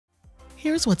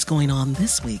Here's what's going on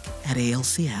this week at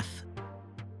ALCF.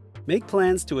 Make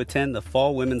plans to attend the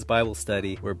Fall Women's Bible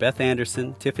Study, where Beth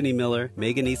Anderson, Tiffany Miller,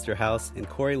 Megan Easterhouse, and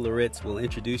Corey Loritz will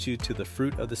introduce you to the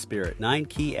fruit of the Spirit, 9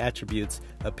 key attributes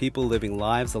of people living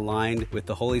lives aligned with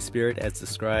the Holy Spirit as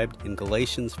described in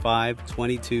Galatians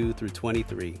 5:22 through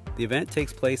 23. The event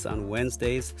takes place on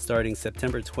Wednesdays starting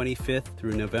September 25th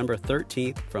through November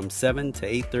 13th from 7 to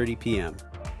 8:30 p.m.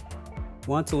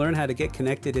 Want to learn how to get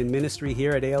connected in ministry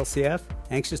here at ALCF?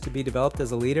 Anxious to be developed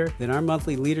as a leader? Then our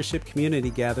monthly leadership community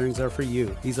gatherings are for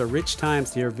you. These are rich times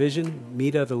to hear vision,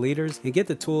 meet other leaders, and get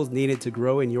the tools needed to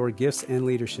grow in your gifts and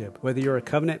leadership. Whether you're a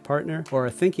covenant partner or are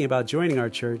thinking about joining our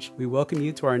church, we welcome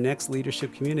you to our next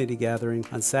leadership community gathering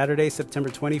on Saturday, September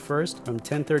 21st from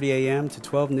 10:30 a.m. to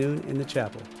 12 noon in the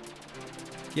chapel.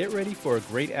 Get ready for a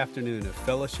great afternoon of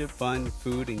fellowship, fun,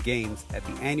 food, and games at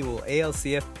the annual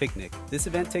ALCF Picnic. This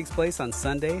event takes place on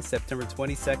Sunday, September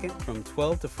 22nd from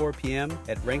 12 to 4 p.m.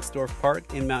 at Ranksdorf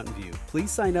Park in Mountain View.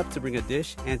 Please sign up to bring a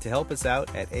dish and to help us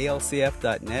out at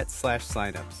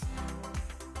alcf.net/signups.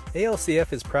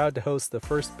 ALCF is proud to host the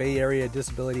first Bay Area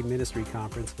Disability Ministry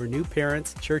Conference, where new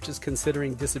parents, churches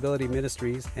considering disability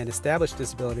ministries, and established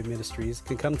disability ministries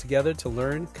can come together to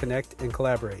learn, connect, and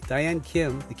collaborate. Diane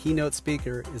Kim, the keynote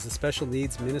speaker, is a special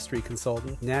needs ministry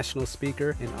consultant, national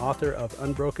speaker, and author of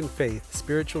Unbroken Faith,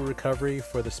 Spiritual Recovery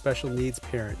for the Special Needs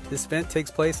Parent. This event takes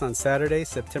place on Saturday,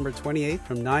 September 28th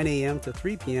from 9 a.m. to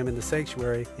 3 p.m. in the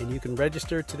sanctuary, and you can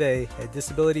register today at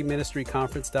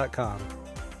disabilityministryconference.com.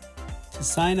 To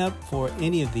sign up for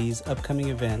any of these upcoming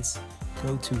events,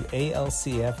 go to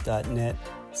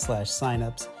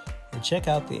alcf.net/signups or check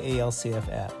out the ALCF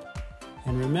app.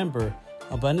 And remember,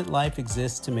 abundant life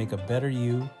exists to make a better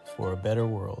you for a better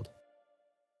world.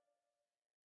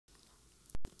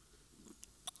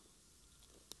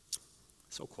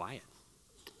 So quiet.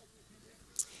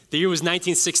 The year was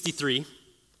 1963,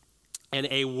 and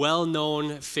a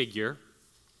well-known figure,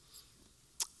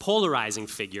 polarizing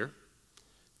figure,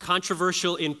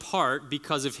 controversial in part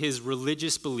because of his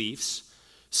religious beliefs,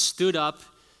 stood up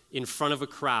in front of a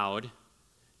crowd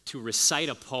to recite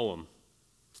a poem.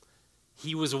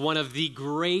 He was one of the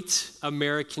great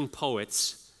American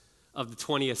poets of the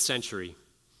 20th century.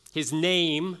 His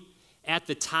name at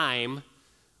the time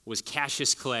was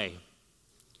Cassius Clay.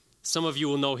 Some of you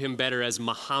will know him better as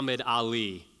Muhammad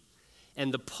Ali.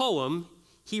 And the poem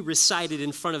he recited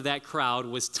in front of that crowd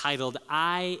was titled,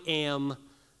 "I Am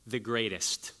the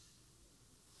Greatest."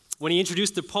 When he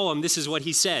introduced the poem, this is what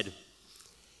he said.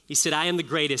 He said, "I am the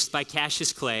greatest" by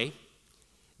Cassius Clay.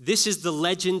 "This is the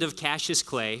legend of Cassius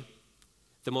Clay,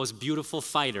 the most beautiful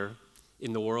fighter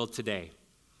in the world today."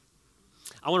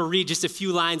 I want to read just a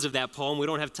few lines of that poem. We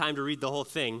don't have time to read the whole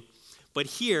thing, but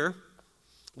hear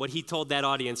what he told that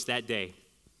audience that day.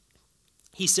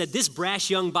 He said, "This brash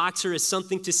young boxer is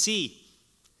something to see,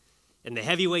 and the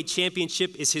heavyweight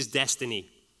championship is his destiny.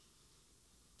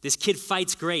 This kid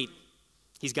fights great.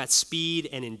 He's got speed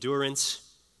and endurance,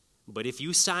 but if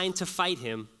you sign to fight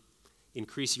him,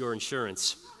 increase your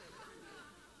insurance.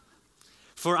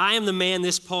 For I am the man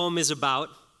this poem is about,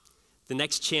 the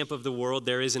next champ of the world,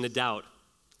 there isn't a doubt.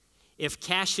 If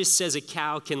Cassius says a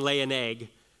cow can lay an egg,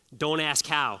 don't ask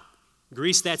how.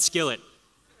 Grease that skillet.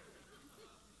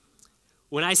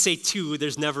 When I say two,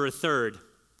 there's never a third.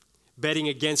 Betting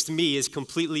against me is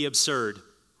completely absurd.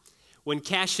 When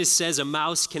Cassius says a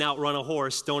mouse can outrun a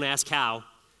horse, don't ask how.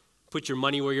 Put your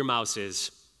money where your mouse is.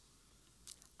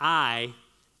 I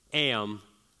am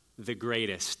the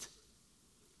greatest."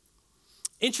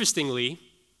 Interestingly,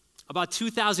 about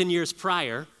 2,000 years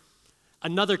prior,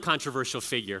 another controversial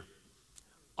figure,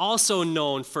 also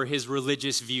known for his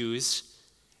religious views,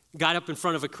 got up in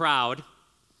front of a crowd,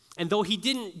 and though he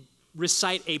didn't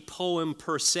recite a poem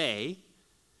per se,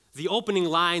 the opening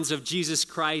lines of Jesus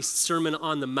Christ's Sermon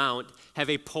on the Mount have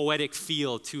a poetic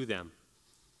feel to them.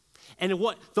 And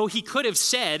though he could have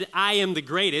said, "I am the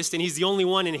greatest," and he's the only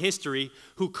one in history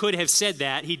who could have said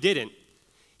that, he didn't.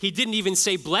 He didn't even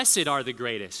say, "Blessed are the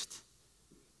greatest."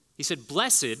 He said,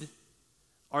 "Blessed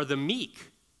are the meek."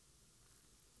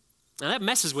 Now that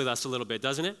messes with us a little bit,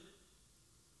 doesn't it?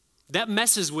 That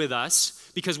messes with us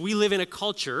because we live in a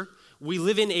culture, we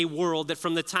live in a world that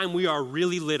from the time we are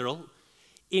really little,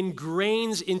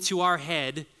 ingrains into our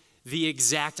head the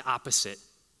exact opposite.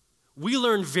 We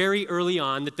learn very early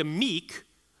on that the meek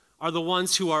are the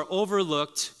ones who are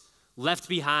overlooked, left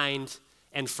behind,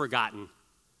 and forgotten.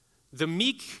 The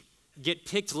meek get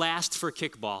picked last for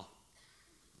kickball.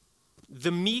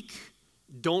 The meek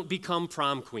don't become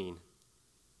prom queen.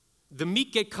 The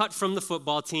meek get cut from the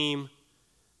football team.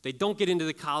 They don't get into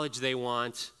the college they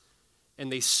want, and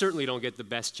they certainly don't get the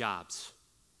best jobs.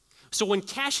 So when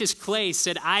Cassius Clay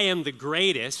said, I am the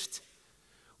greatest,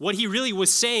 what he really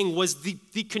was saying was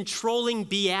the controlling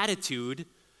beatitude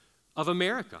of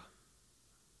America.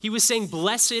 He was saying,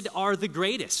 blessed are the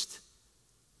greatest.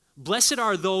 Blessed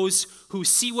are those who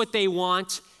see what they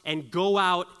want and go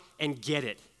out and get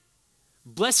it.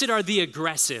 Blessed are the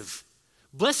aggressive.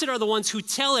 Blessed are the ones who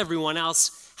tell everyone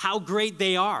else how great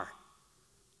they are.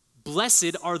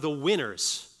 Blessed are the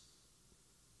winners.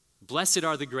 Blessed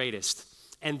are the greatest.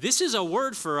 And this is a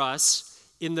word for us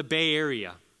in the Bay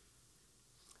Area.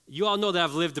 You all know that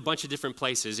I've lived a bunch of different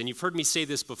places, and you've heard me say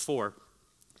this before.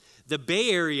 The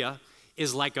Bay Area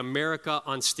is like America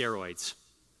on steroids.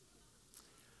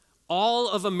 All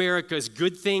of America's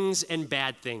good things and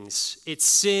bad things, its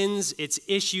sins, its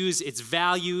issues, its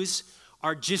values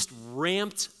are just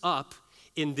ramped up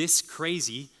in this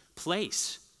crazy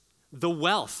place. The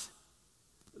wealth,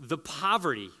 the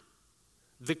poverty,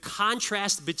 the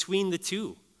contrast between the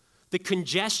two, the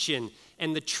congestion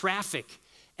and the traffic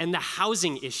and the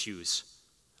housing issues,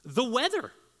 the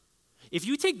weather. If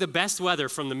you take the best weather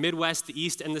from the Midwest, the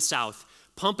East, and the South,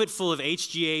 pump it full of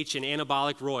HGH and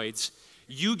anabolic roids,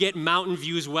 you get Mountain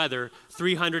View's weather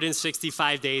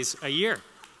 365 days a year.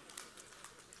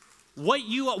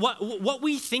 What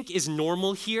we think is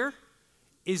normal here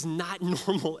is not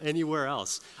normal anywhere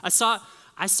else. I saw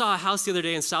a house the other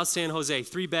day in South San Jose,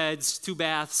 3 beds, 2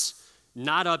 baths,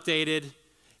 not updated,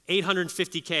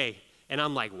 $850K. And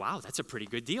I'm like, wow, that's a pretty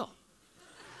good deal.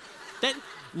 That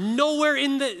nowhere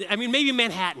in maybe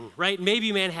Manhattan, right?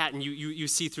 Maybe Manhattan, you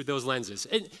see through those lenses.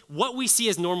 And what we see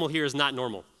as normal here is not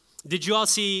normal. Did you all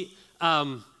see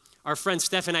our friend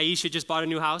Steph and Aisha just bought a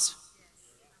new house?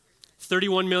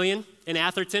 $31 million in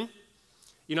Atherton.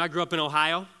 You know, I grew up in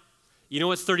Ohio. You know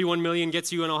what $31 million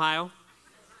gets you in Ohio?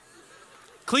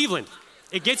 Cleveland.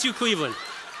 It gets you Cleveland.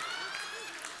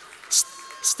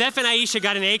 Steph and Aisha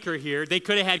got an acre here. They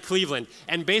could have had Cleveland.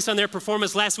 And based on their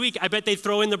performance last week, I bet they'd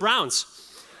throw in the Browns.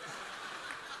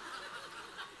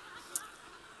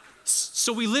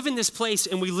 So we live in this place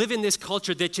and we live in this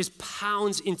culture that just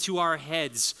pounds into our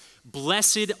heads.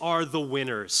 Blessed are the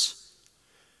winners.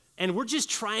 And we're just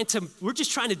trying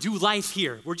to do life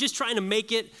here. We're just trying to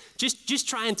make it, just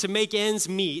trying to make ends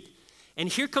meet. And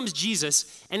here comes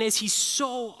Jesus, and as he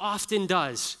so often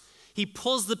does, he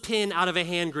pulls the pin out of a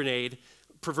hand grenade,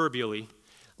 proverbially,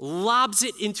 lobs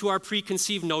it into our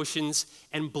preconceived notions,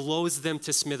 and blows them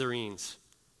to smithereens.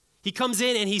 He comes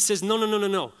in and he says,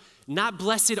 no. Not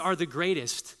blessed are the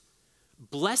greatest.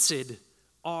 Blessed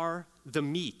are the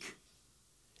meek.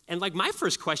 And like my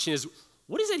first question is,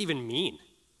 what does that even mean?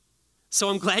 So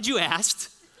I'm glad you asked.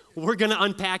 We're going to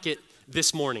unpack it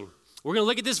this morning. We're going to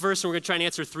look at this verse and we're going to try and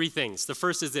answer 3 things. The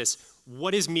first is this: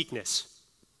 what is meekness?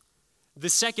 The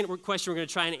second question we're going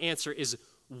to try and answer is,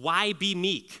 why be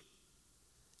meek?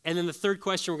 And then the third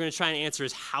question we're going to try and answer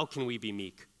is, how can we be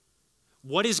meek?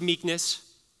 What is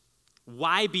meekness?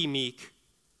 Why be meek?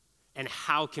 And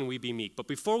how can we be meek? But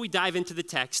before we dive into the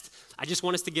text, I just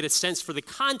want us to get a sense for the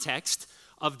context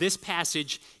of this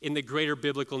passage in the greater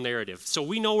biblical narrative. So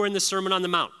we know we're in the Sermon on the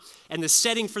Mount. And the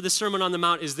setting for the Sermon on the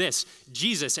Mount is this: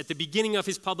 Jesus, at the beginning of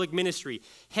his public ministry,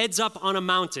 heads up on a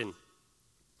mountain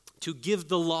to give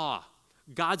the law,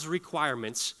 God's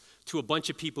requirements, to a bunch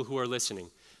of people who are listening.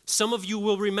 Some of you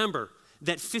will remember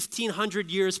that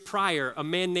 1,500 years prior, a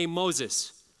man named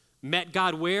Moses met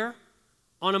God where?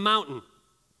 On a mountain,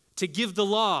 to give the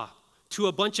law to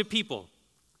a bunch of people.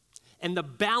 And the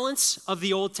balance of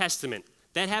the Old Testament,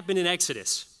 that happened in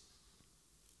Exodus.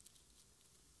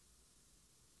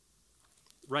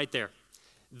 Right there.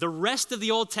 The rest of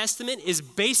the Old Testament is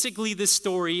basically the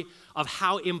story of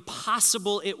how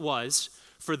impossible it was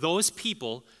for those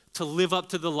people to live up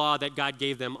to the law that God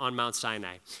gave them on Mount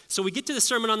Sinai. So we get to the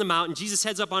Sermon on the Mount, and Jesus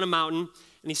heads up on a mountain,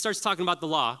 and he starts talking about the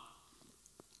law.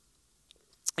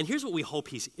 And here's what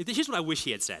here's what I wish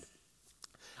he had said.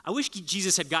 I wish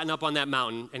Jesus had gotten up on that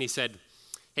mountain, and he said,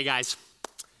 hey guys,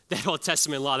 that Old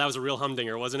Testament law, that was a real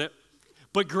humdinger, wasn't it?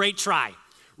 But great try.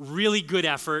 Really good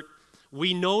effort.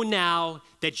 We know now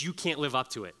that you can't live up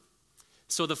to it.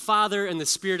 So the Father and the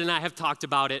Spirit and I have talked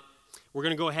about it. We're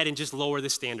going to go ahead and just lower the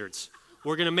standards.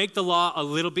 We're going to make the law a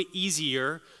little bit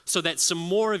easier so that some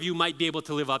more of you might be able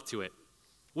to live up to it.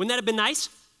 Wouldn't that have been nice?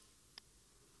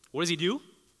 What does he do?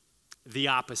 The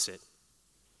opposite.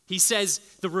 He says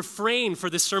the refrain for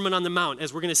the Sermon on the Mount,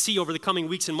 as we're going to see over the coming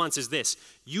weeks and months, is this: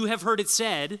 you have heard it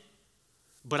said,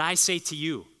 but I say to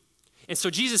you. And so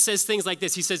Jesus says things like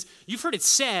this. He says, you've heard it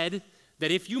said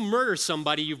that if you murder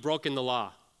somebody, you've broken the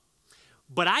law.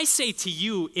 But I say to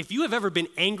you, if you have ever been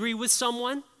angry with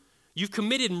someone, you've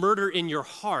committed murder in your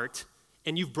heart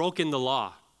and you've broken the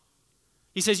law.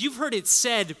 He says, you've heard it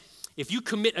said If you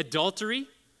commit adultery,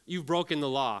 you've broken the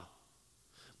law.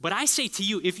 But I say to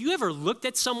you, if you ever looked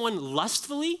at someone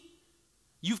lustfully,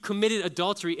 you've committed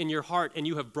adultery in your heart and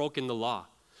you have broken the law.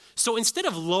 So instead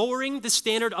of lowering the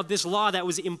standard of this law that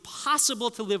was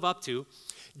impossible to live up to,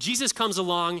 Jesus comes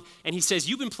along and he says,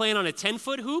 you've been playing on a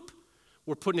 10-foot hoop,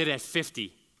 we're putting it at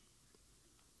 50.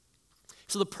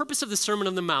 So the purpose of the Sermon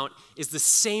on the Mount is the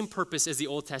same purpose as the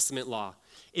Old Testament law.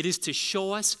 It is to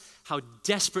show us how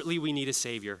desperately we need a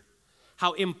Savior,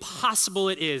 how impossible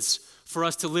it is for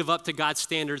us to live up to God's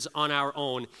standards on our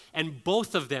own. And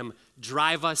both of them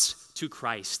drive us to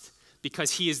Christ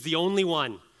because he is the only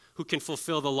one who can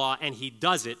fulfill the law, and he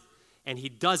does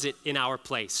it in our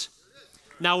place.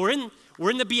 Now we're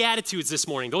in the Beatitudes this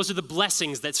morning. Those are the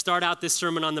blessings that start out this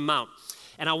Sermon on the Mount.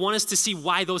 And I want us to see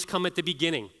why those come at the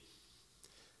beginning.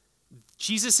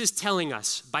 Jesus is telling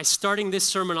us by starting this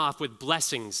sermon off with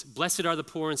blessings. Blessed are the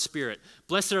poor in spirit.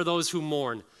 Blessed are those who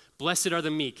mourn. Blessed are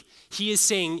the meek. He is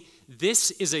saying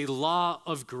this is a law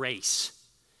of grace.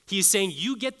 He is saying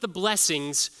you get the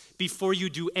blessings before you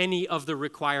do any of the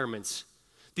requirements.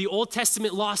 The Old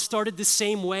Testament law started the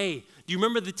same way. Do you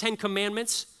remember the 10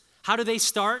 Commandments? How do they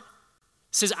start?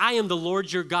 It says, I am the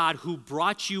Lord your God who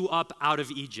brought you up out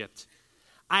of Egypt.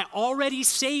 I already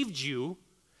saved you.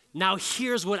 Now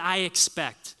here's what I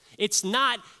expect. It's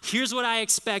not, here's what I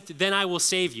expect, then I will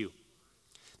save you.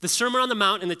 The Sermon on the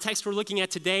Mount and the text we're looking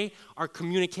at today are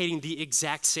communicating the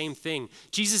exact same thing.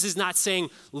 Jesus is not saying,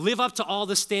 live up to all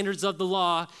the standards of the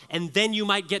law, and then you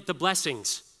might get the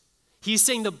blessings. He's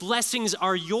saying the blessings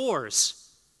are yours.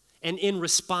 And in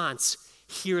response,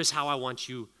 here is how I want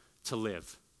you to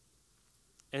live.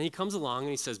 And he comes along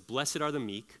and he says, blessed are the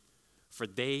meek, for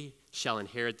they shall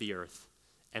inherit the earth.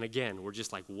 And again, we're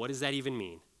just like, what does that even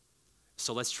mean?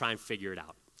 So let's try and figure it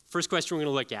out. First question we're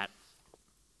going to look at,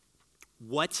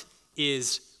 what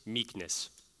is meekness?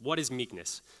 What is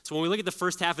meekness? So when we look at the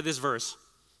first half of this verse,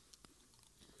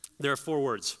 there are 4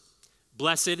 words.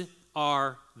 Blessed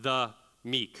are the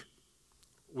meek.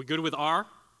 We good with are?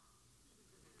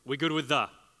 We good with the?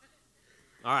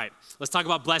 All right, let's talk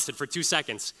about blessed for 2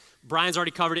 seconds. Brian's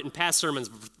already covered it in past sermons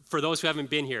for those who haven't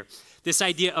been here. This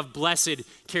idea of blessed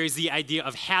carries the idea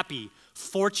of happy,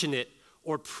 fortunate,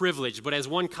 or privileged. But as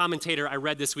one commentator I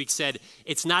read this week said,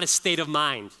 it's not a state of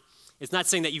mind. It's not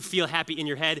saying that you feel happy in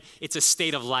your head. It's a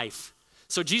state of life.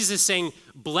 So Jesus is saying,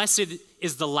 blessed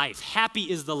is the life. Happy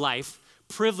is the life.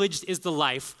 Privileged is the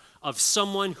life of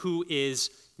someone who is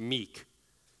meek.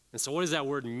 And so what does that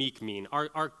word meek mean?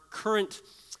 Our current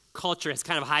culture has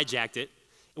kind of hijacked it,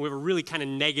 and we have a really kind of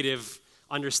negative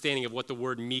understanding of what the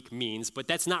word meek means, but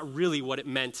that's not really what it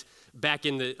meant back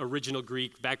in the original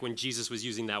Greek, back when Jesus was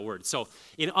using that word. So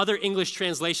in other English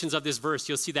translations of this verse,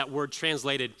 you'll see that word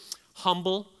translated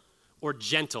humble or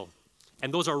gentle,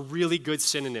 and those are really good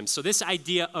synonyms. So this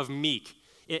idea of meek,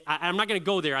 I'm not going to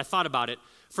go there. I thought about it.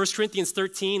 1 Corinthians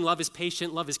 13, love is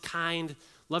patient, love is kind,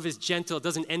 love is gentle, it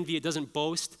doesn't envy, it doesn't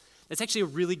boast. That's actually a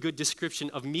really good description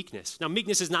of meekness. Now,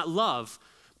 meekness is not love,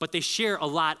 but they share a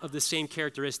lot of the same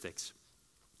characteristics.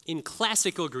 In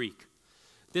classical Greek,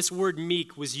 this word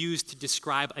meek was used to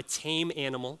describe a tame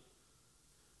animal,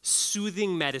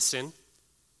 soothing medicine,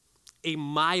 a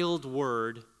mild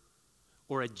word,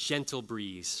 or a gentle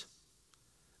breeze.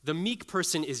 The meek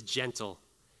person is gentle,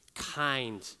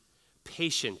 kind,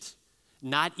 patient,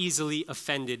 not easily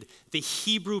offended. The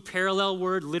Hebrew parallel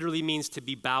word literally means to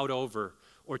be bowed over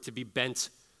or to be bent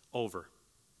over.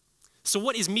 So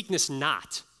what is meekness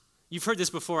not? You've heard this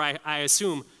before, I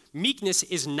assume. Meekness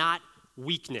is not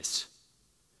weakness.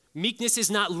 Meekness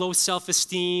is not low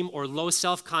self-esteem or low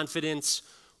self-confidence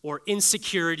or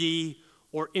insecurity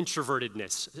or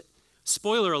introvertedness.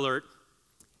 Spoiler alert,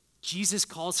 Jesus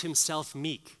calls himself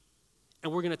meek,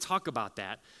 and we're going to talk about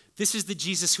that. This is the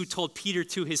Jesus who told Peter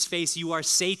to his face, "You are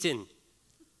Satan."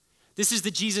 This is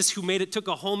the Jesus who took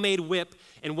a homemade whip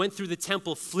and went through the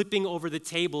temple flipping over the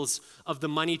tables of the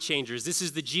money changers. This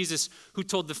is the Jesus who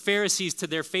told the Pharisees to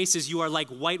their faces, "You are like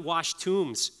whitewashed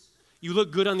tombs. You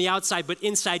look good on the outside, but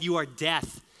inside you are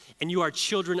death, and you are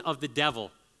children of the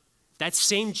devil." That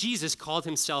same Jesus called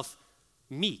himself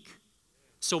meek.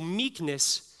 So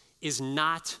meekness is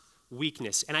not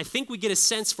weakness. And I think we get a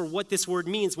sense for what this word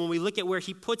means when we look at where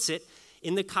he puts it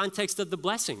in the context of the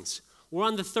blessings. We're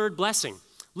on the third blessing.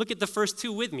 Look at the first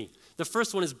two with me. The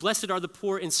first one is, blessed are the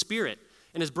poor in spirit.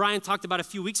 And as Brian talked about a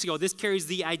few weeks ago, this carries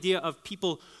the idea of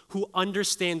people who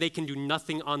understand they can do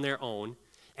nothing on their own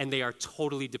and they are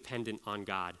totally dependent on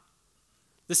God.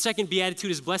 The second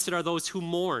beatitude is, blessed are those who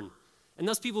mourn. And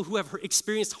those people who have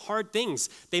experienced hard things.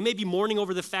 They may be mourning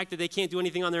over the fact that they can't do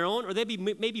anything on their own, or they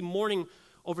may be mourning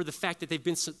over the fact that they've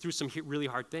been through some really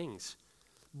hard things.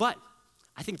 But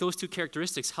I think those two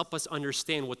characteristics help us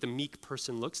understand what the meek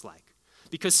person looks like.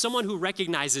 Because someone who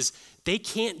recognizes they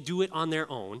can't do it on their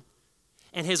own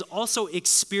and has also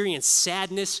experienced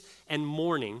sadness and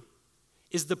mourning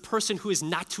is the person who is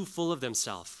not too full of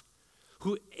themselves,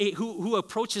 who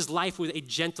approaches life with a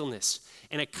gentleness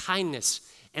and a kindness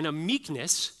and a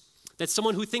meekness that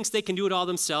someone who thinks they can do it all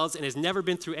themselves and has never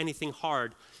been through anything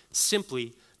hard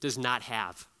simply does not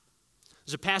have.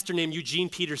 There's a pastor named Eugene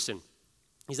Peterson.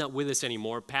 He's not with us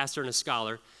anymore, pastor and a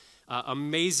scholar,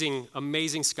 amazing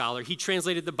scholar. He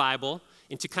translated the Bible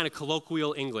into kind of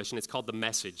colloquial English, and it's called The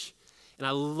Message. And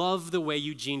I love the way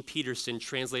Eugene Peterson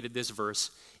translated this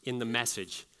verse in The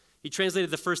Message. He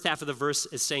translated the first half of the verse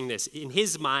as saying this. In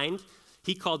his mind,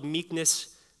 he called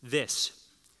meekness this.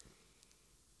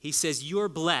 He says, "You're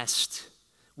blessed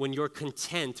when you're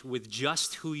content with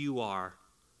just who you are,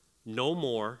 no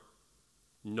more,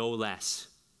 no less."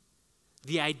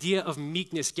 The idea of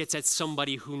meekness gets at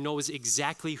somebody who knows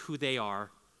exactly who they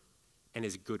are and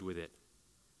is good with it.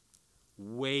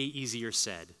 Way easier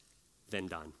said than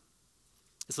done.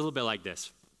 It's a little bit like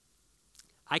this.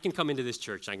 I can come into this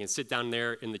church, I can sit down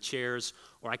there in the chairs,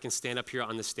 or I can stand up here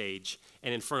on the stage,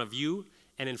 and in front of you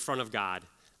and in front of God,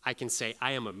 I can say,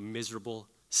 I am a miserable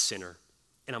sinner,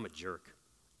 and I'm a jerk.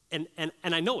 And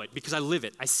I know it because I live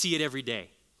it. I see it every day.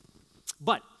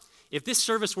 But if this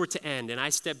service were to end and I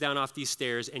step down off these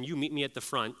stairs and you meet me at the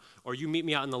front or you meet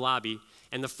me out in the lobby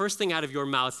and the first thing out of your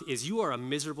mouth is you are a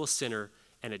miserable sinner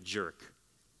and a jerk,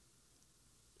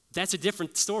 that's a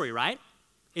different story, right?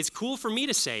 It's cool for me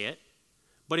to say it,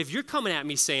 but if you're coming at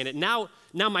me saying it, now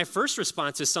my first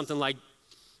response is something like,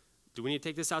 do we need to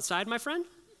take this outside, my friend?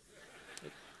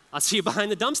 I'll see you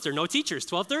behind the dumpster. No teachers,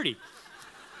 12:30.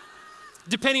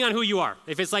 Depending on who you are.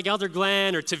 If it's like Elder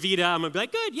Glenn or Tavita, I'm going to be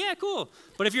like, good, yeah, cool.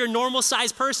 But if you're a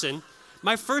normal-sized person,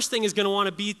 my first thing is going to want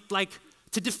to be like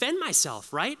to defend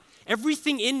myself, right?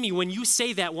 Everything in me, when you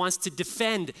say that, wants to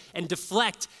defend and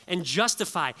deflect and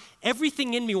justify.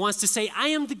 Everything in me wants to say, I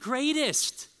am the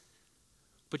greatest.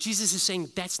 But Jesus is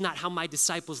saying, that's not how my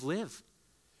disciples live.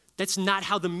 That's not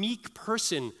how the meek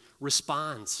person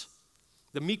responds.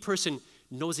 The meek person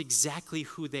knows exactly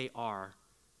who they are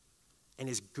and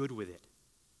is good with it.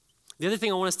 The other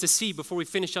thing I want us to see before we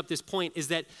finish up this point is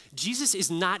that Jesus is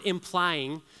not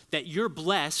implying that you're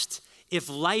blessed if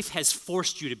life has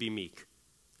forced you to be meek.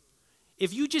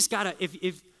 If you just gotta,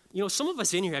 if some of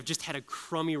us in here have just had a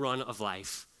crummy run of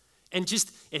life and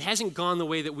just, it hasn't gone the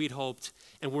way that we'd hoped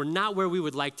and we're not where we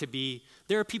would like to be.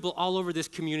 There are people all over this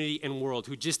community and world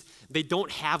who just, they don't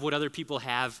have what other people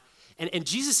have. And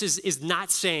Jesus is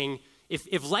not saying,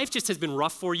 if life just has been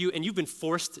rough for you and you've been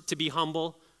forced to be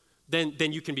humble,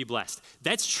 then you can be blessed.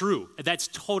 That's true. That's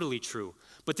totally true.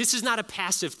 But this is not a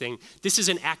passive thing. This is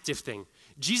an active thing.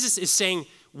 Jesus is saying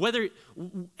whether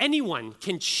anyone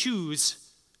can choose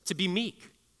to be meek.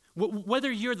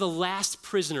 Whether you're the last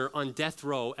prisoner on death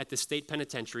row at the state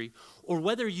penitentiary or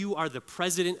whether you are the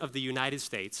president of the United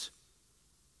States,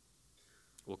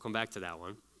 we'll come back to that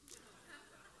one,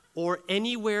 or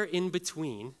anywhere in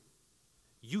between,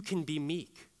 you can be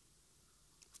meek.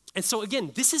 And so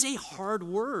again, this is a hard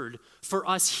word for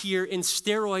us here in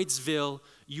Steroidsville,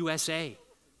 USA,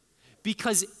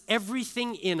 because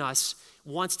everything in us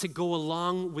wants to go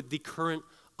along with the current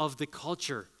of the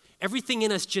culture. Everything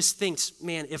in us just thinks,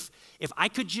 man, if I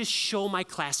could just show my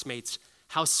classmates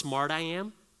how smart I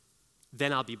am,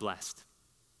 then I'll be blessed.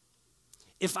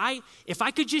 If I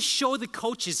could just show the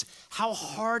coaches how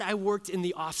hard I worked in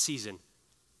the off season,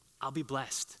 I'll be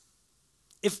blessed.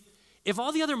 If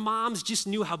all the other moms just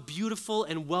knew how beautiful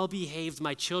and well-behaved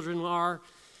my children are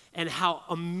and how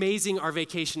amazing our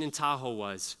vacation in Tahoe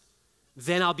was,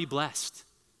 then I'll be blessed.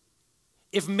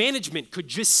 If management could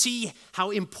just see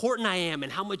how important I am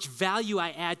and how much value I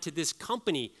add to this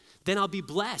company, then I'll be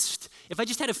blessed. If I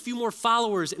just had a few more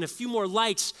followers and a few more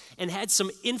likes and had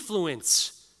some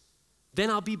influence, then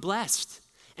I'll be blessed.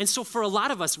 And so for a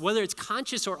lot of us, whether it's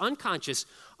conscious or unconscious,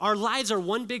 our lives are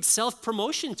one big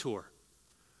self-promotion tour.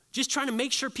 Just trying to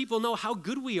make sure people know how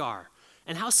good we are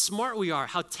and how smart we are,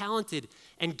 how talented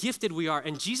and gifted we are.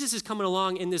 And Jesus is coming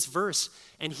along in this verse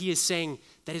and he is saying,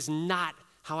 that is not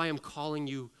how I am calling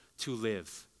you to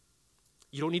live.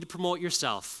 You don't need to promote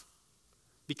yourself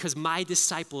because my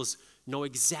disciples know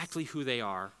exactly who they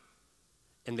are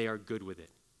and they are good with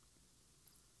it.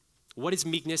 What is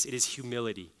meekness? It is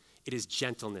humility. It is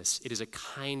gentleness. It is a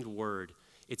kind word.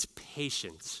 It's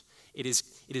patience. It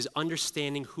is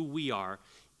understanding who we are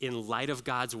in light of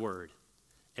God's word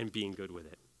and being good with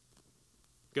it.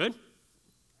 Good?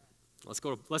 Let's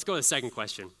go to the second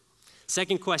question.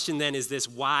 Second question then is this: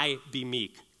 why be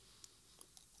meek?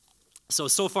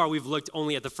 So far we've looked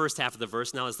only at the first half of the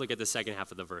verse. Now let's look at the second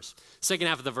half of the verse. Second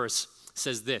half of the verse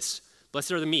says this: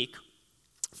 "Blessed are the meek,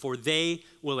 for they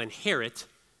will inherit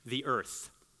the earth."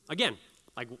 Again,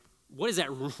 like, what does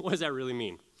that really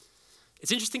mean?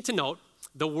 It's interesting to note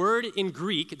the word in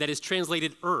Greek that is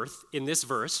translated earth in this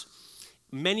verse,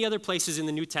 many other places in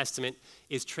the New Testament,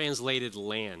 is translated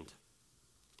land.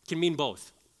 It can mean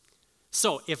both.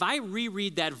 So if I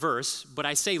reread that verse, but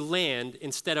I say land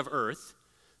instead of earth,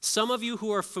 some of you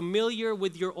who are familiar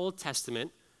with your Old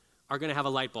Testament are going to have a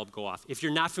light bulb go off. If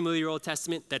you're not familiar with your Old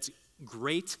Testament, that's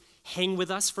great. Hang with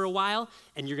us for a while,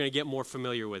 and you're going to get more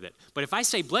familiar with it. But if I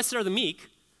say, "Blessed are the meek,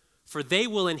 for they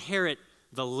will inherit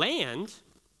the land,"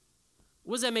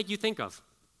 what does that make you think of?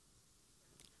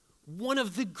 One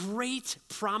of the great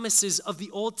promises of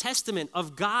the Old Testament,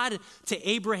 of God to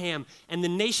Abraham and the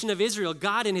nation of Israel.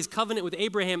 God, in his covenant with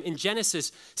Abraham in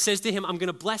Genesis, says to him, "I'm going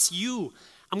to bless you.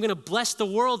 I'm going to bless the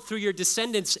world through your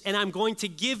descendants, and I'm going to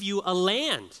give you a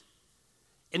land."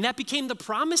 And that became the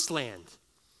promised land.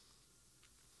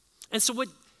 And so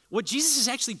what Jesus is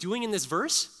actually doing in this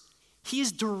verse, he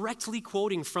is directly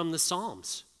quoting from the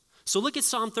Psalms. So look at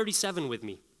Psalm 37 with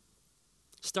me,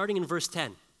 starting in verse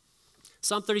 10.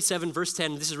 Psalm 37, verse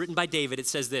 10, this is written by David. It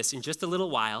says this: "In just a little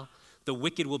while, the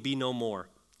wicked will be no more.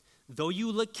 Though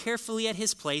you look carefully at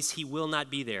his place, he will not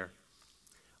be there.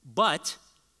 But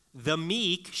the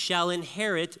meek shall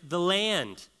inherit the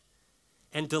land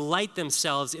and delight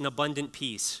themselves in abundant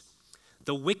peace.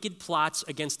 The wicked plots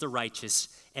against the righteous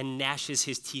and gnashes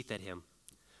his teeth at him.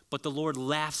 But the Lord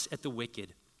laughs at the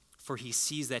wicked, for he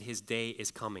sees that his day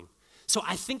is coming." So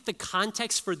I think the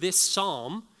context for this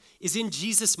psalm is in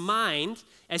Jesus' mind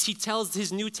as he tells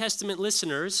his New Testament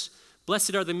listeners,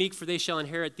 "Blessed are the meek, for they shall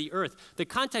inherit the earth." The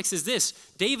context is this: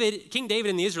 King David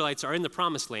and the Israelites are in the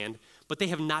promised land, but they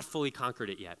have not fully conquered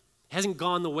it yet. It hasn't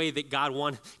gone the way that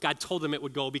God told them it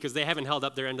would go, because they haven't held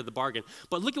up their end of the bargain.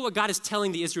 But look at what God is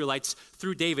telling the Israelites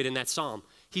through David in that psalm.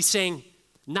 He's saying,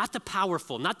 not the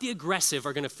powerful, not the aggressive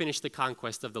are going to finish the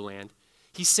conquest of the land.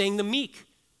 He's saying the meek.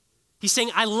 He's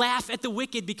saying, "I laugh at the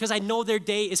wicked because I know their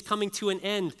day is coming to an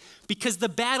end, because the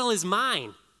battle is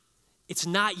mine. It's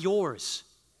not yours.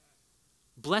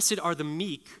 Blessed are the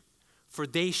meek, for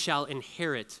they shall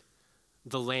inherit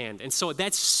the land." And so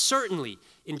that's certainly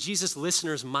in Jesus'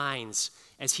 listeners' minds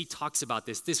as he talks about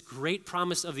this. This great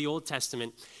promise of the Old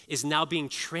Testament is now being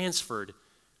transferred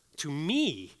to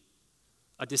me,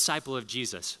 a disciple of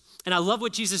Jesus. And I love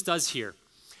what Jesus does here,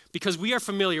 because we are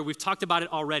familiar, we've talked about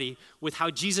it already, with how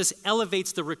Jesus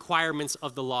elevates the requirements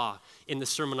of the law in the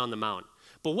Sermon on the Mount.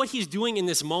 But what he's doing in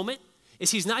this moment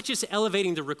is he's not just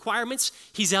elevating the requirements,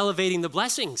 he's elevating the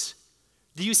blessings.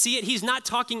 Do you see it? He's not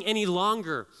talking any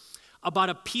longer about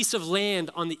a piece of land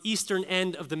on the eastern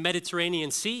end of the Mediterranean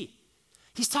Sea.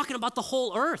 He's talking about the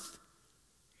whole earth.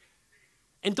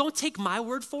 And don't take my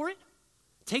word for it.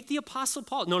 Take the Apostle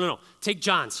Paul. No. Take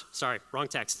John's. Sorry, wrong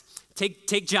text.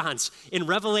 Take John's. In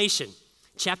Revelation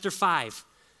chapter 5,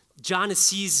 John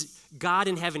sees God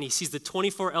in heaven. He sees the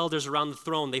 24 elders around the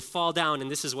throne. They fall down, and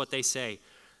this is what they say.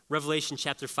 Revelation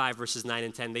chapter 5, verses 9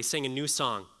 and 10. They sing a new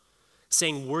song,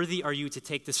 saying, "Worthy are you to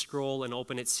take the scroll and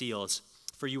open its seals.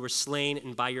 For you were slain,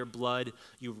 and by your blood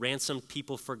you ransomed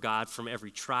people for God from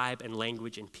every tribe and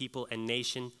language and people and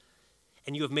nation.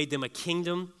 And you have made them a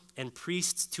kingdom and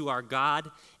priests to our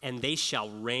God, and they shall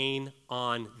reign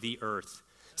on the earth."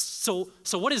 So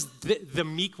what does the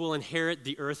meek will inherit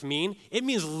the earth mean? It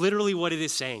means literally what it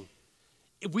is saying.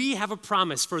 We have a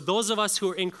promise for those of us who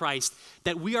are in Christ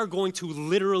that we are going to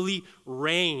literally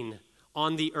reign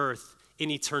on the earth in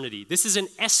eternity. This is an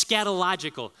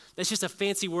eschatological, that's just a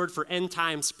fancy word for end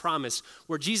times promise,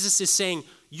 where Jesus is saying,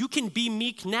 you can be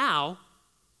meek now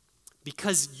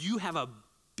because you have a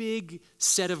big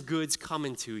set of goods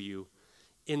coming to you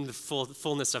in the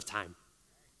fullness of time.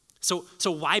 So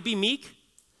why be meek?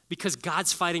 Because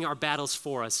God's fighting our battles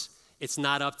for us. It's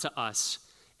not up to us.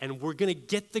 And we're going to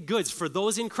get the goods. For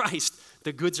those in Christ,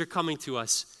 the goods are coming to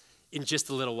us in just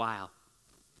a little while.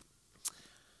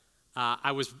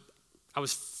 I was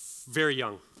very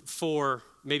young, 4,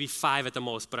 maybe 5 at the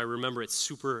most, but I remember it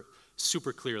super,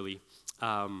 super clearly.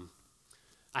 I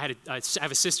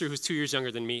have a sister who's 2 years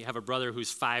younger than me. I have a brother who's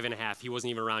 5.5. He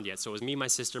wasn't even around yet. So it was me, my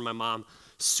sister, and my mom.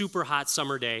 Super hot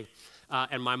summer day.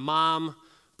 And my mom,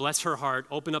 bless her heart,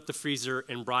 opened up the freezer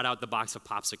and brought out the box of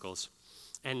popsicles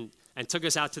and took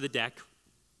us out to the deck.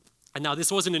 And now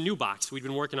this wasn't a new box. We'd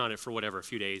been working on it for whatever, a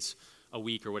few days, a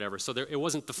week or whatever. So it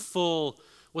wasn't the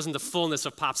fullness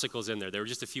of popsicles in there. There were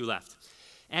just a few left.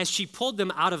 As she pulled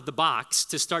them out of the box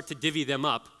to start to divvy them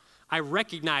up, I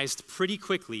recognized pretty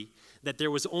quickly that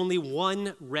there was only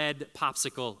one red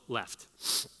popsicle left.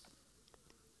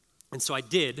 And so I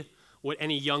did what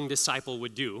any young disciple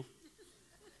would do.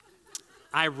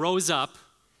 I rose up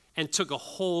and took a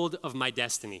hold of my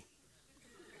destiny.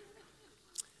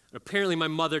 Apparently, my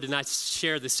mother did not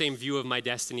share the same view of my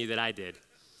destiny that I did,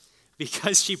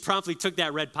 because she promptly took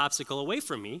that red popsicle away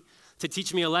from me to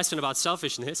teach me a lesson about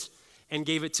selfishness and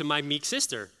gave it to my meek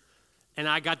sister. And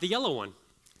I got the yellow one.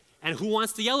 And who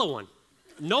wants the yellow one?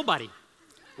 Nobody.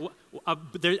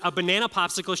 A banana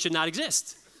popsicle should not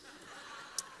exist.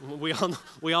 We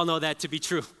all know that to be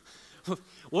true.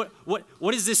 What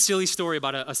does this silly story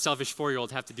about a selfish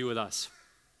 4-year-old have to do with us?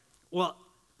 Well,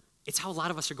 it's how a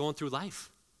lot of us are going through life.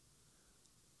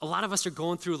 A lot of us are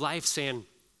going through life saying,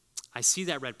 I see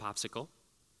that red popsicle.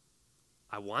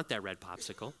 I want that red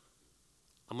popsicle.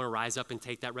 I'm going to rise up and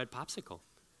take that red popsicle.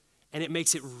 And it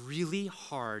makes it really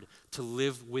hard to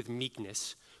live with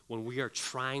meekness when we are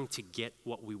trying to get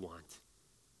what we want.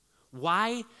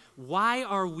 Why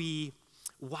are we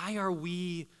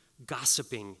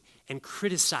gossiping and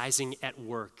criticizing at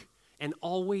work and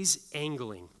always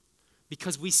angling?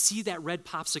 Because we see that red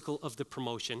popsicle of the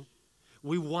promotion.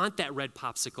 We want that red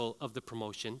popsicle of the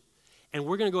promotion. And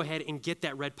we're going to go ahead and get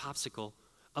that red popsicle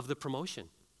of the promotion.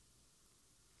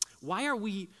 Why are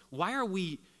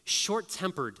we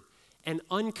short-tempered and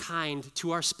unkind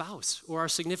to our spouse or our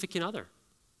significant other?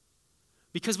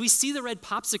 Because we see the red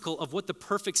popsicle of what the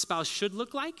perfect spouse should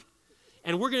look like,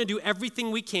 and we're going to do everything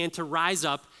we can to rise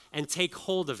up and take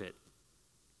hold of it.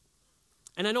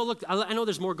 And I know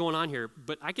there's more going on here,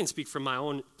 but I can speak from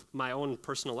my own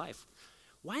personal life.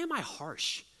 Why am I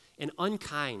harsh and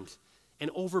unkind and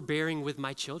overbearing with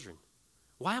my children?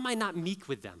 Why am I not meek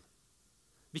with them?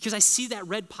 Because I see that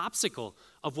red popsicle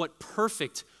of what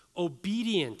perfect,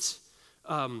 obedient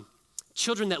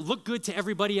children that look good to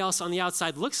everybody else on the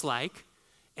outside looks like.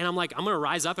 And I'm like, I'm going to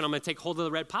rise up and I'm going to take hold of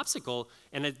the red popsicle.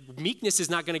 And meekness is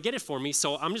not going to get it for me,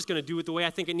 so I'm just going to do it the way I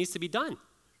think it needs to be done.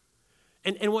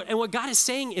 And what God is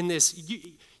saying in this,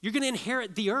 you're going to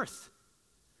inherit the earth.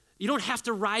 You don't have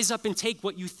to rise up and take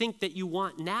what you think that you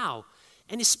want now.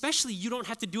 And especially, you don't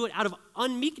have to do it out of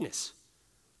unmeekness.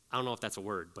 I don't know if that's a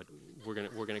word, but we're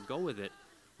gonna go with it.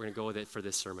 We're gonna go with it for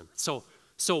this sermon. So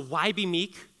why be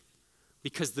meek?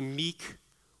 Because the meek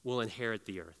will inherit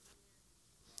the earth.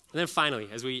 And then finally,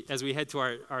 as we head to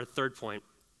our third point,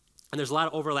 and there's a lot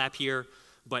of overlap here,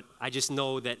 but I just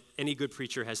know that any good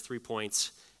preacher has 3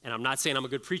 points. And I'm not saying I'm a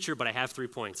good preacher, but I have 3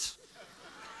 points.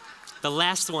 The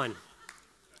last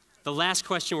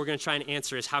question we're going to try and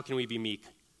answer is, how can we be meek?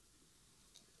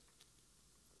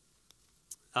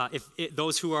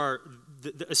 Those who are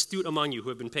the astute among you who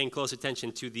have been paying close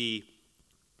attention to the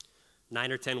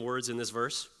 9 or 10 words in this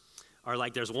verse are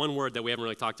like, there's one word that we haven't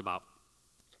really talked about: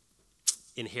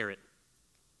 inherit.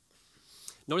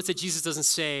 Notice that Jesus doesn't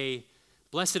say,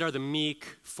 blessed are the meek,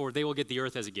 for they will get the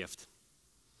earth as a gift.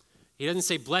 He doesn't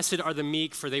say, blessed are the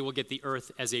meek, for they will get the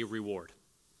earth as a reward.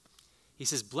 He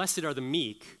says, blessed are the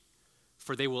meek,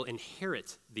 for they will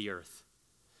inherit the earth.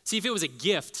 See, if it was a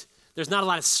gift, there's not a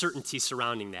lot of certainty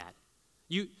surrounding that.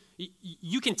 You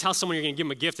can tell someone you're going to give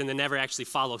them a gift and then never actually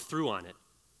follow through on it.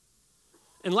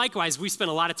 And likewise, we spent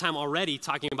a lot of time already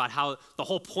talking about how the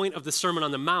whole point of the Sermon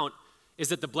on the Mount is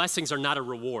that the blessings are not a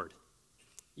reward.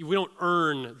 We don't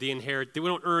earn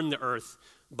the earth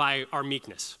by our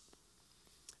meekness.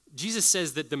 Jesus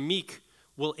says that the meek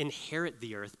will inherit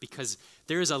the earth because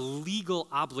there is a legal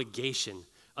obligation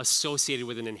associated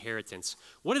with an inheritance.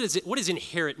 What does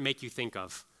inherit make you think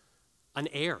of? An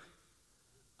heir.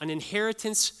 An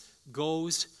inheritance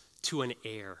goes to an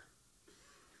heir.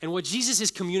 And what Jesus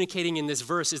is communicating in this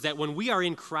verse is that when we are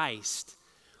in Christ,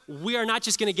 we are not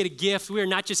just going to get a gift, we are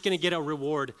not just going to get a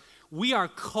reward. We are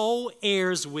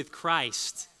co-heirs with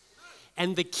Christ.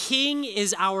 And the King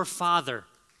is our Father.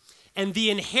 And the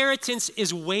inheritance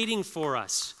is waiting for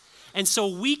us. And so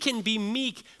we can be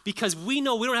meek because we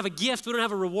know we don't have a gift, we don't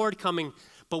have a reward coming,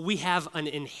 but we have an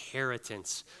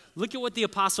inheritance. Look at what the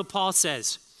Apostle Paul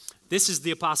says. This is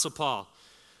the Apostle Paul.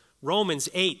 Romans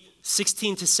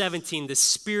 8:16-17, the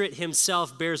Spirit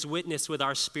himself bears witness with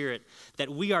our spirit that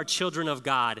we are children of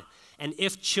God, and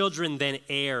if children, then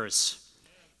heirs,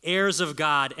 heirs of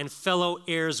God and fellow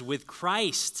heirs with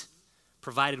Christ,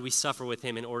 provided we suffer with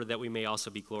him in order that we may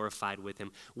also be glorified with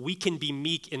him. We can be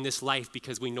meek in this life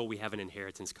because we know we have an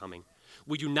inheritance coming.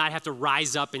 We do not have to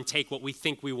rise up and take what we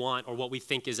think we want or what we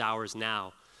think is ours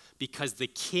now, because the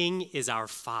King is our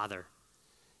Father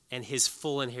and his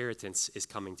full inheritance is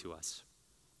coming to us.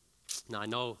 Now, I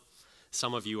know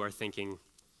some of you are thinking,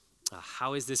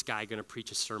 how is this guy going to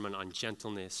preach a sermon on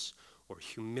gentleness or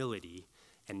humility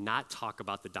and not talk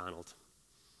about the Donald?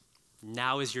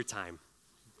 Now is your time.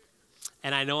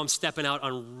 And I know I'm stepping out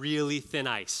on really thin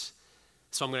ice,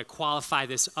 So I'm going to qualify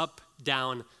this up,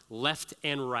 down, left,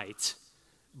 and right.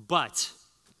 But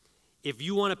if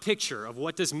you want a picture of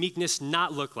what does meekness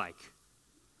not look like,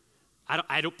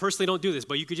 I personally don't do this,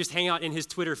 but you could just hang out in his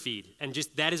Twitter feed, and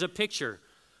just that is a picture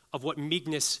of what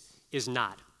meekness is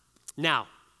not. Now,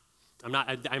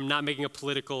 I'm not making a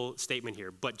political statement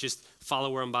here, but just follow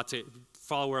where I'm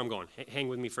going. Hang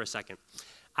with me for a second.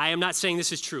 I am not saying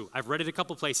this is true. I've read it a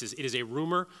couple places. It is a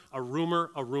rumor.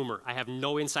 I have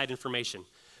no inside information.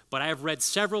 But I have read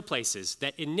several places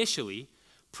that initially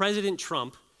President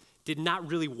Trump did not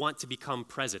really want to become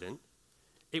president.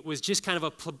 It was just kind of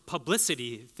a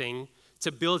publicity thing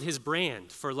to build his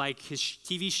brand for like his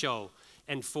TV show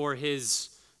and for his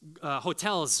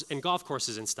hotels and golf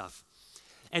courses and stuff.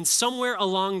 And somewhere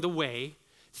along the way,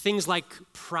 things like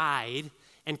pride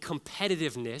and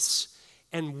competitiveness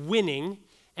and winning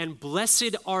and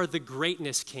blessed are the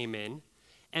greatness came in,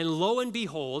 and lo and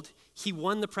behold, he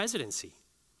won the presidency.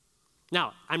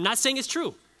 Now, I'm not saying it's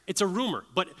true. It's a rumor,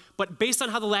 but based on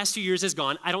how the last few years has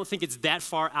gone, I don't think it's that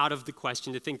far out of the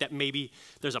question to think that maybe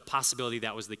there's a possibility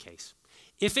that was the case.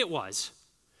 If it was,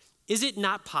 is it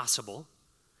not possible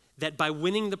that by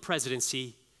winning the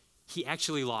presidency, he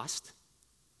actually lost?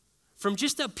 From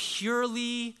just a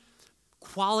purely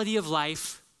quality of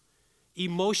life,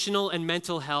 emotional and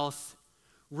mental health,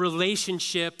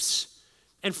 relationships,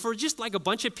 and for just like a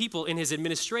bunch of people in his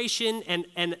administration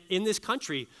and in this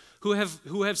country who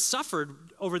have suffered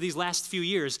over these last few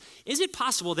years, is it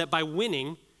possible that by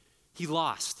winning, he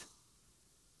lost?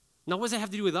 Now, what does that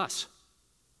have to do with us?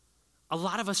 A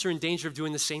lot of us are in danger of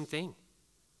doing the same thing.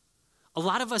 A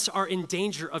lot of us are in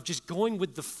danger of just going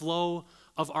with the flow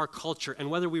of our culture, and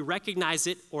whether we recognize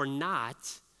it or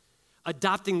not,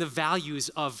 adopting the values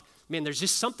of, man, there's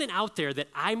just something out there that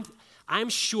I'm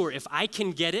sure if I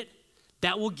can get it,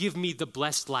 that will give me the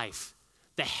blessed life,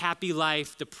 the happy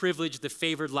life, the privileged, the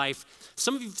favored life.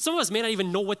 Some of us may not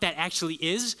even know what that actually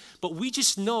is, but we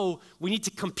just know we need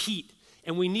to compete,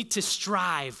 and we need to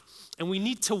strive, and we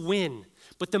need to win.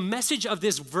 But the message of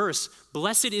this verse,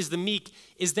 blessed is the meek,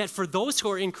 is that for those who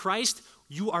are in Christ,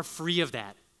 you are free of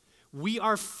that. We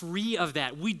are free of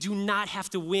that. We do not have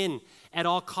to win at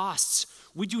all costs.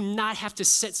 We do not have to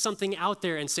set something out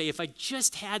there and say, if I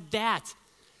just had that,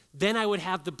 then I would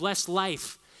have the blessed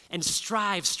life. And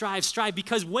strive,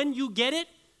 because when you get it,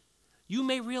 you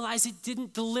may realize it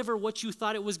didn't deliver what you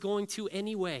thought it was going to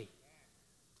anyway.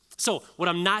 So what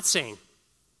I'm not saying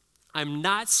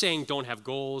don't have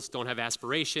goals, don't have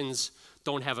aspirations,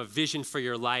 don't have a vision for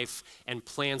your life and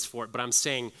plans for it, but I'm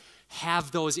saying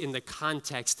have those in the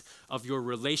context of your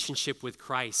relationship with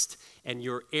Christ and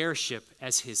your heirship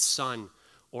as his son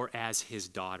or as his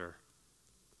daughter.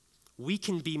 We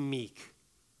can be meek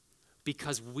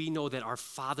because we know that our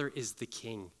Father is the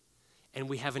King and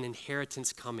we have an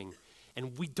inheritance coming,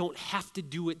 and we don't have to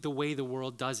do it the way the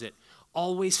world does it,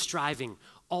 always striving,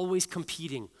 always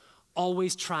competing,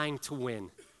 always trying to win.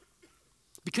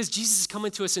 Because Jesus is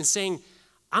coming to us and saying,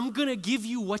 I'm going to give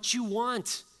you what you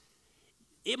want.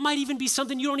 It might even be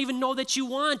something you don't even know that you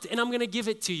want, and I'm going to give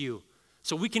it to you.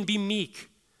 So we can be meek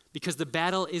because the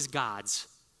battle is God's.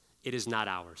 It is not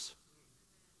ours.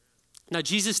 Now,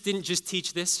 Jesus didn't just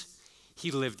teach this.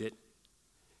 He lived it.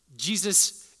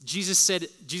 Jesus said,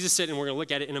 and we're going to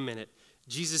look at it in a minute,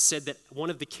 Jesus said that one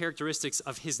of the characteristics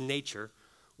of his nature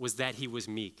was that he was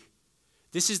meek.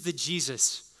 This is the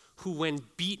Jesus who, when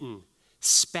beaten,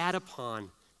 spat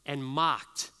upon, and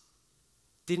mocked,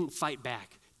 didn't fight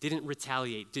back, didn't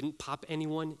retaliate, didn't pop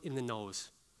anyone in the nose.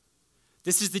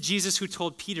 This is the Jesus who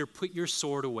told Peter, put your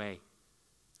sword away.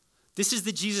 This is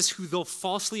the Jesus who, though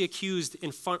falsely accused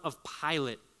in front of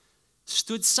Pilate,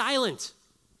 stood silent,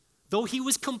 though he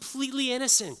was completely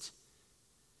innocent.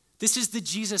 This is the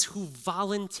Jesus who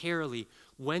voluntarily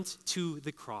went to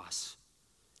the cross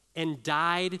and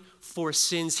died for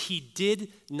sins he did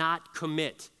not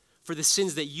commit, for the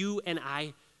sins that you and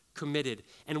I committed.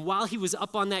 And while he was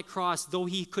up on that cross, though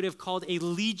he could have called a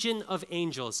legion of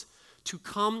angels to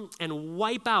come and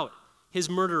wipe out his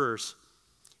murderers,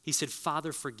 he said,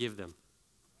 Father, forgive them.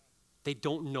 They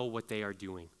don't know what they are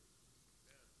doing.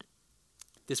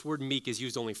 This word meek is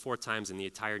used only 4 times in the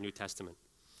entire New Testament.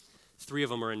 3 of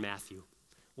them are in Matthew.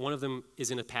 One of them is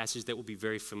in a passage that will be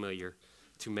very familiar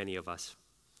to many of us.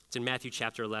 It's in Matthew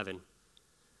chapter 11,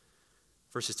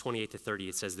 verses 28 to 30.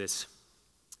 It says this.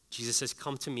 Jesus says,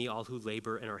 come to me, all who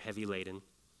labor and are heavy laden,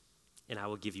 and I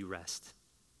will give you rest.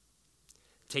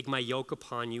 Take my yoke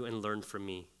upon you and learn from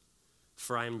me,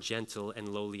 for I am gentle and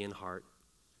lowly in heart,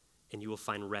 and you will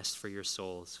find rest for your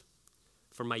souls.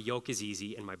 For my yoke is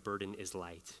easy and my burden is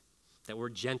light. That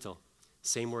word gentle,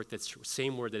 same word that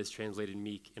is translated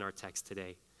meek in our text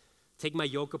today. Take my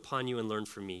yoke upon you and learn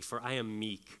from me, for I am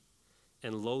meek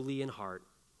and lowly in heart,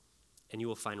 and you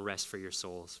will find rest for your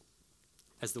souls.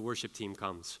 As the worship team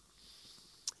comes.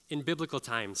 In biblical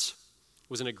times, it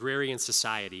was an agrarian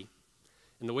society,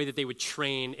 and the way that they would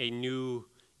train a new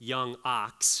young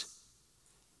ox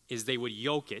is they would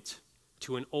yoke it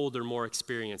to an older, more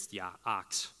experienced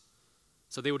ox.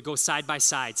 So they would go side by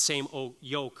side, same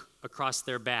yoke across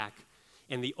their back,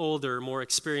 and the older, more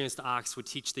experienced ox would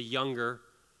teach the younger,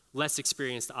 less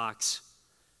experienced ox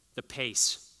the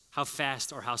pace, how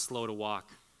fast or how slow to walk,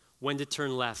 when to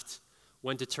turn left,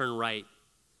 when to turn right.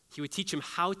 He would teach him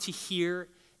how to hear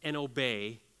and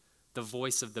obey the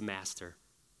voice of the master.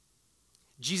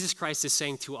 Jesus Christ is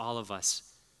saying to all of us,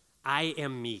 I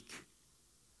am meek,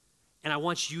 and I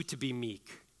want you to be meek.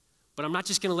 But I'm not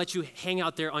just going to let you hang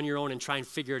out there on your own and try and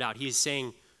figure it out. He is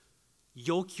saying,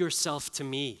 yoke yourself to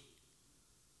me,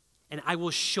 and I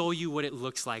will show you what it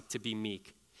looks like to be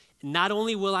meek. Not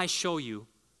only will I show you,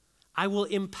 I will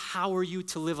empower you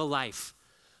to live a life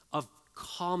of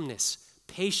calmness,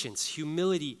 patience,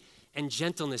 humility, and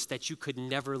gentleness that you could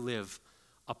never live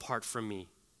apart from me.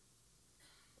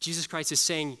 Jesus Christ is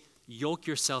saying, yoke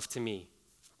yourself to me.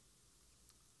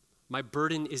 My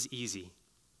burden is easy.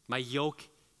 My yoke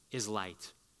is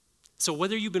light. So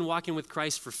whether you've been walking with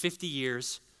Christ for 50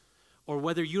 years or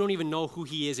whether you don't even know who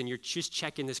he is and you're just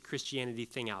checking this Christianity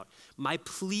thing out, my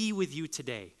plea with you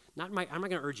today, I'm not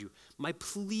going to urge you, my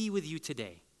plea with you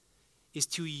today is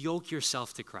to yoke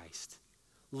yourself to Christ.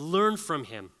 Learn from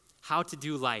him how to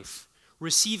do life.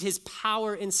 Receive his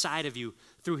power inside of you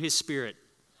through his Spirit,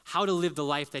 how to live the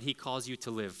life that he calls you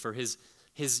to live. For his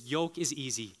yoke is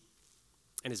easy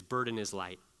and his burden is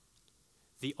light.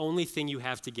 The only thing you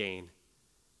have to gain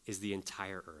is the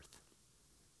entire earth.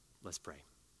 Let's pray.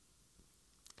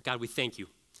 God, we thank you.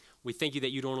 We thank you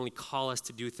that you don't only call us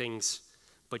to do things,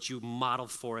 but you model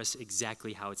for us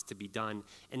exactly how it's to be done.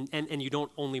 And you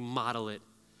don't only model it,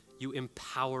 you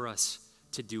empower us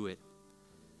to do it.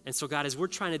 And so, God, as we're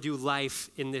trying to do life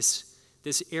in this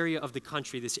area of the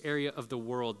country, this area of the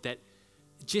world that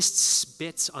just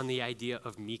spits on the idea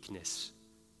of meekness,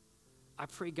 I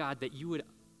pray, God, that you would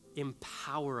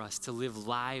empower us to live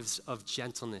lives of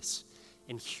gentleness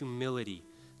and humility,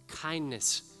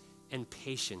 kindness and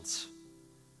patience.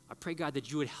 I pray, God, that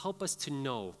you would help us to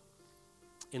know,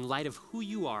 in light of who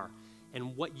you are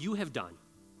and what you have done,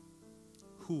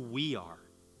 who we are,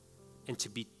 and to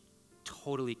be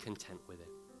totally content with it.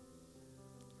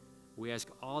 We ask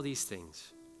all these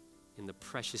things in the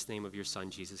precious name of your Son,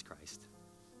 Jesus Christ.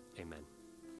 Amen.